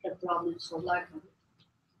in the problems or lack of it.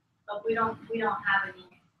 But we don't have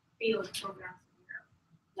any field programs in Europe.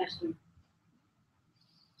 Next week.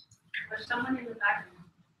 There's someone in the back room.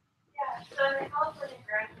 Yeah, so in the California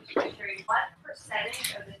Grand Fishery, what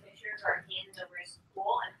percentage of the fishers are in the risk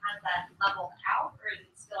pool and has that leveled out or is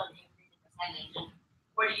it still an increasing percentage?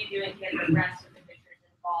 What are you doing to get the rest of the fishers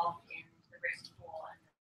involved in the risk pool and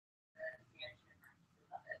the management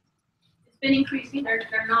practices of it? It's been increasing.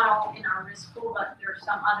 They're not all in our risk pool, but there are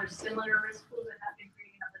some other similar risk pools that have been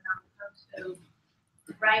creating up and down the coast. So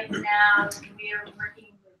right now we are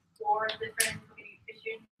working with 4 different community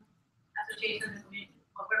fishing associations.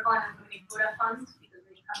 What we're calling the community Buddha funds because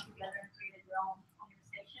they come together and created their own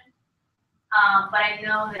organization. But I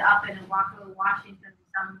know that up in Oahu, Washington,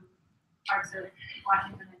 some parts of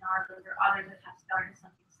Washington and Oregon, there are others that have started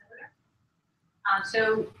something similar.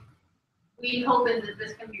 So we hope that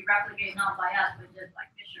this can be replicated not by us, but just by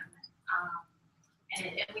fishermen.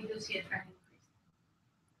 And we do see a trend increase.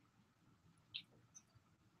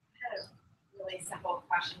 I had a really simple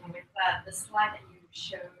question with the slide that you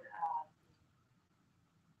showed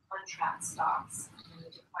untrapped stocks and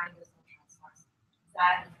the decline of those untrapped stocks. Is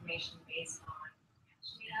that information based on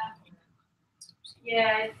data?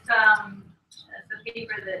 Yeah, it's a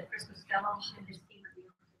paper that Chris Costello and his team at the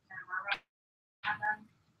University of Santa Barbara have done,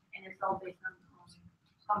 and it's all based on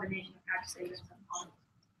combination of hatch data and some models.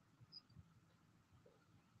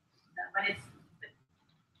 But it's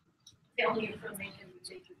the only information we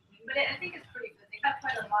take with me. But I think it's pretty good. They got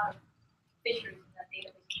quite a lot of fisheries in that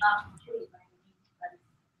database. It's not complete by any means, but it's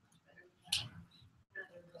better than that.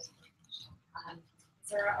 Is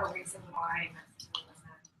there a reason why Mexico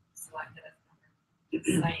wasn't selected as the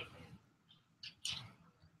site?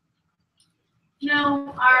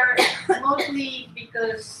 No, mostly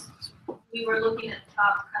because we were looking at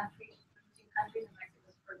top countries, and Mexico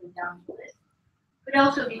was further down the list. But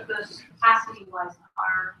also because capacity-wise,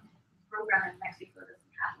 our program in Mexico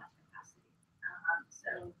doesn't have much capacity.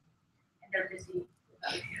 And they're busy with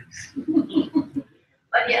other things.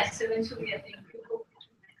 But yes, eventually I think we will get to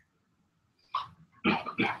Mexico.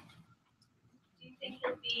 Do you think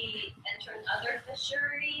you'll be entering other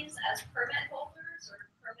fisheries as permit holders or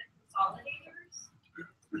permit consolidators?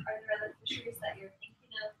 Are there other fisheries that you're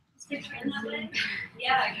thinking of entering that way?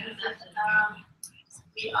 Yeah, I can imagine.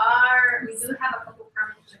 We do have a couple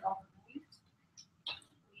permits in Gulf of Mexico.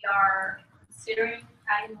 We are considering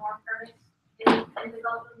adding more permits in the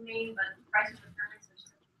Gulf of Maine, but the prices of permits are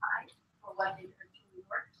still high for what they actually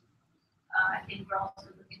work. I think we're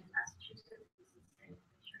also looking in Massachusetts.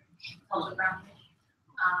 It's also brownfish.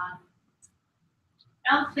 I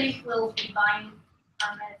don't think we'll be buying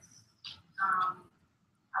permits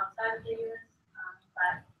outside of the US,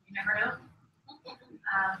 but you never know.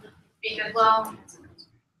 Because, well,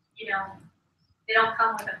 you know, they don't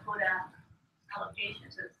come with a quota allocation.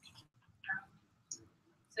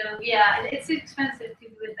 So yeah, it's expensive to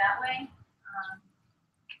do it that way.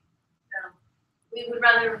 So we would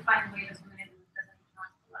rather find a way to limit it because it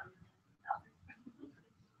costs a lot of money.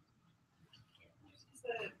 So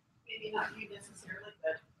maybe not you necessarily,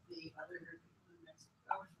 but the other people in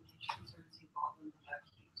Mexico, the conservancy involved in the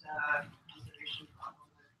ECUSA conservation problem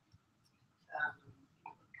with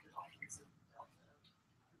the dolphins and Delta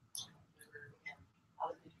River and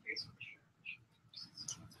other interface for sure.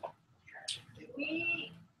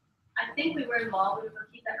 I think we were involved with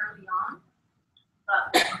Vaquita early on,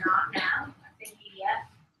 but we're not now. I think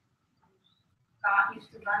EDF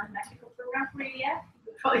used to run the Mexico program for EDF. He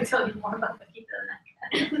could probably tell you more about Vaquita than I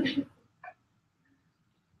can.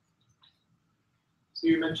 So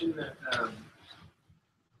you mentioned that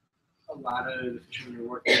a lot of the fishermen you're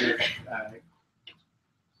working with,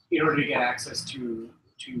 in order to get access to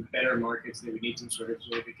better markets, they would need some sort of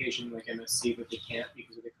certification like MSC, but they can't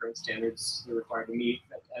because of the current standards they're required to meet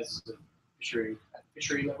as a fishery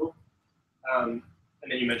level. And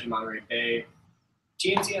then you mentioned Monterey Bay.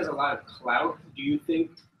 TNC has a lot of clout. Do you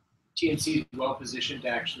think TNC is well positioned to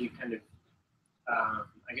actually kind of,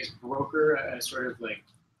 I guess, broker a sort of like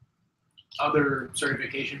other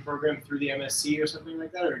certification program through the MSC or something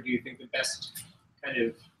like that? Or do you think the best kind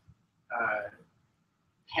of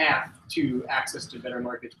path to access to better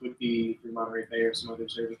markets would be through Monterey Bay or some other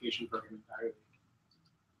certification program entirely?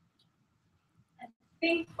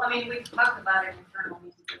 I mean, we've talked about it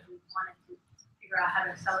internally because we wanted to figure out how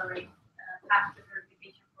to accelerate path to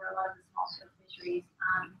certification for a lot of the small scale fisheries.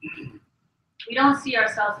 We don't see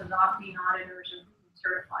ourselves as being auditors or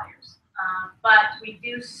certifiers, but we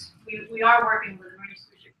are working with the Marine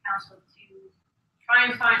Stewardship Council to try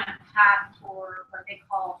and find a path for what they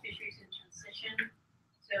call fisheries in transition.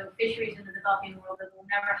 So fisheries in the developing world that will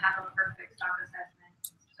never have a perfect stock assessment.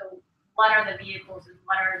 So what are the vehicles and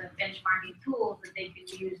what are the benchmarking tools that they can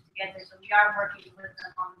use to get there? So we are working with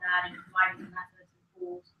them on that and providing the methods and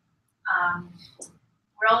tools.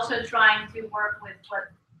 We're also trying to work with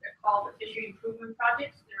what they're called the fishery improvement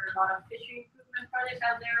projects. There are a lot of fishery improvement projects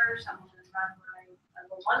out there. Some of them run by a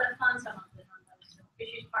low water fund, some of them run by the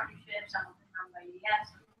Fisheries Partnership, some of them run by EDF,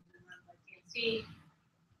 some of them run by TNC.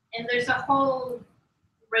 And there's a whole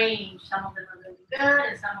range. Some of them are really good,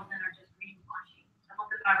 and some of them are just greenwashing. Some of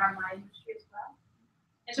them are run by industry as well.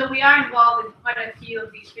 And so we are involved in quite a few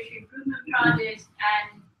of these fishery improvement projects.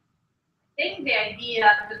 And I think the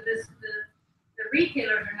idea, because the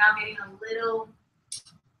retailers are now getting a little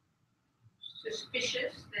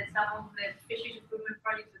suspicious that some of the fisheries improvement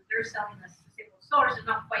projects that they're selling as a single source is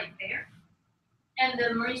not quite there. And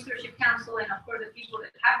the Marine Stewardship Council and of course the people that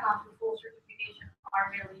have gone through full certification are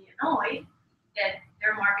really annoyed that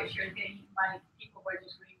their market share is getting eaten by people who are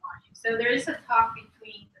just greenwashing. So there is a talk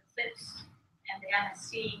between the FIPS and the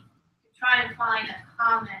MSC to try and find a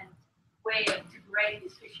common way to grade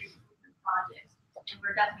these fisheries improvement projects. And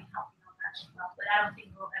we're definitely helping on that as well. But I don't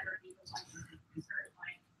think we'll ever be the ones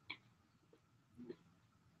certifying.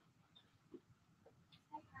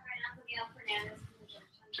 Hi, Carmen. I'm Miguel Fernandez from the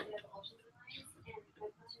Georgetown City of Ocean Alliance.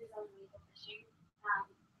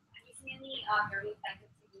 very effective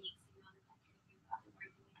techniques in other countries you've been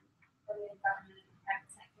working in, whether in government and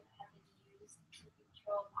private sector, that have been used to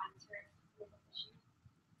control, monitor illegal fishing?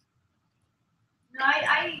 No,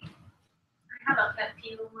 I have a pet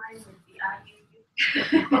peeve of mine with the IUU.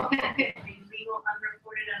 The legal,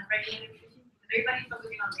 unreported, unregulated fishing. Everybody's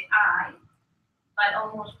focusing on the I, but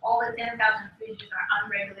almost all the 10,000 fishes are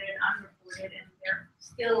unregulated, unreported, and they're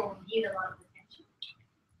still need a lot of attention.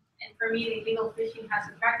 And for me, the illegal fishing has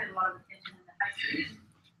attracted a lot of attention in the high seas,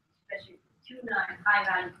 especially tuna and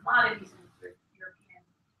high-value commodities and for European,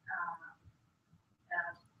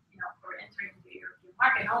 for entering the European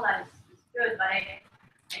market. All that is good, but I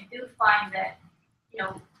do find that,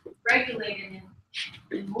 regulating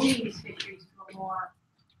and moving these fisheries to a more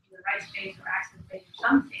either rights based or access based or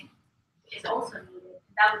something is also needed.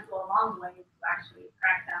 And that would go a long way to actually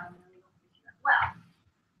crack down on illegal fishing as well.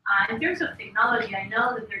 In terms of technology, I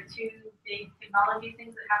know that there are two big technology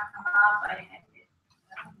things that have come up.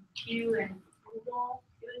 Q and Google.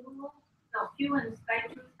 Q and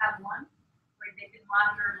SkyTruth have one where they can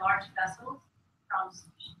monitor large vessels from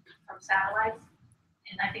satellites.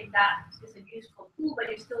 And I think that is a useful tool,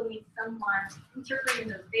 but you still need someone interpreting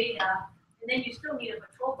those data, and then you still need a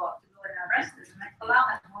patrol boat to go and arrest this. And Palau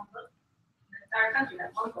has one boat. The entire country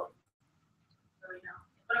has one boat. So, it's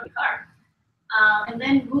going to be hard. And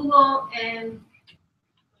then Google and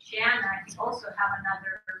Oceana, I think, also have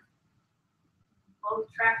another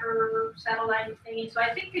boat tracker satellite thingy. So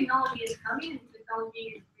I think technology is coming, and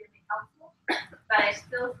technology is really helpful. But I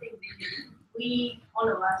still think that we,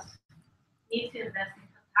 all of us, need to invest in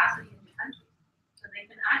capacity in the country so they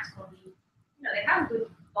can actually, they have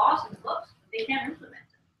good laws and books, but they can't implement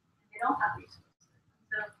them. They don't have resources.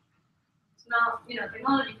 So it's not,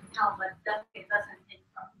 technology can help, but definitely it doesn't take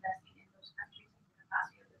from investing in those countries and the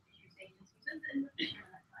capacity of the fisheries agencies and the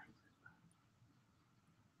fishermen at times as well.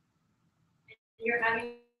 And you're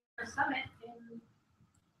having a summit in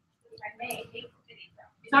May, April.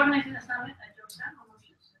 It's organizing a summit at Georgetown almost.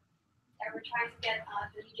 And we're trying to get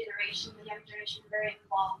the young generation very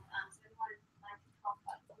involved. So we wanted to talk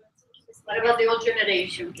about it. What about the old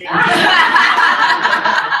generation? You get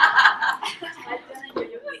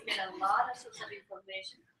a lot of sources of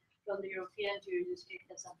information from the European Union. It's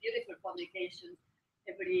a beautiful publication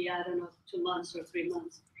every, 2 months or 3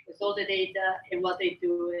 months with all the data and what they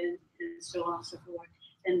do and so on and so forth.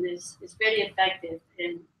 And it's very effective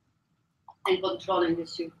in controlling the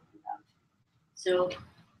issue. So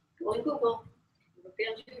go on Google,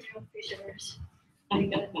 European Union Fisheries. When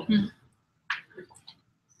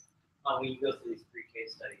you go through these 3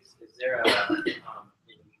 case studies, is there a, when you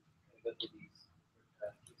go through these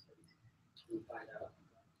case studies, you find out,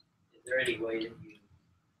 is there any way that you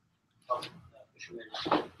help fishermen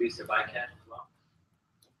reduce their bycatch as well?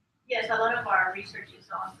 Yes, a lot of our research is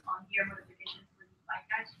on gear modifications for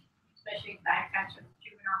bycatch, especially bycatch of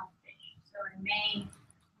juvenile fish. So in Maine,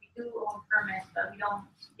 we do own permits, but we don't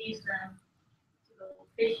lease them to go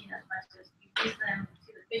fishing as much as we lease them to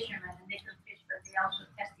the fishermen, and they can fish, but they also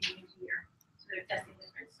test the new gear. So they're testing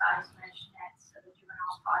different size mesh nets, so the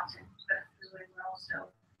juvenile pots, and put it through it. We're also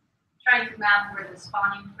trying to map where the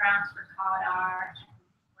spawning grounds for cod are, and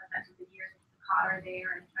what types of the years the cod are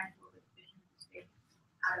there, and trying to work with the fishermen to stay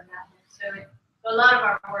out of that. So a lot of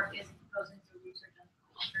our work goes into research on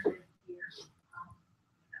alternative gears.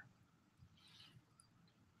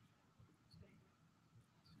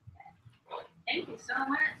 Thank you so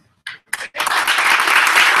much.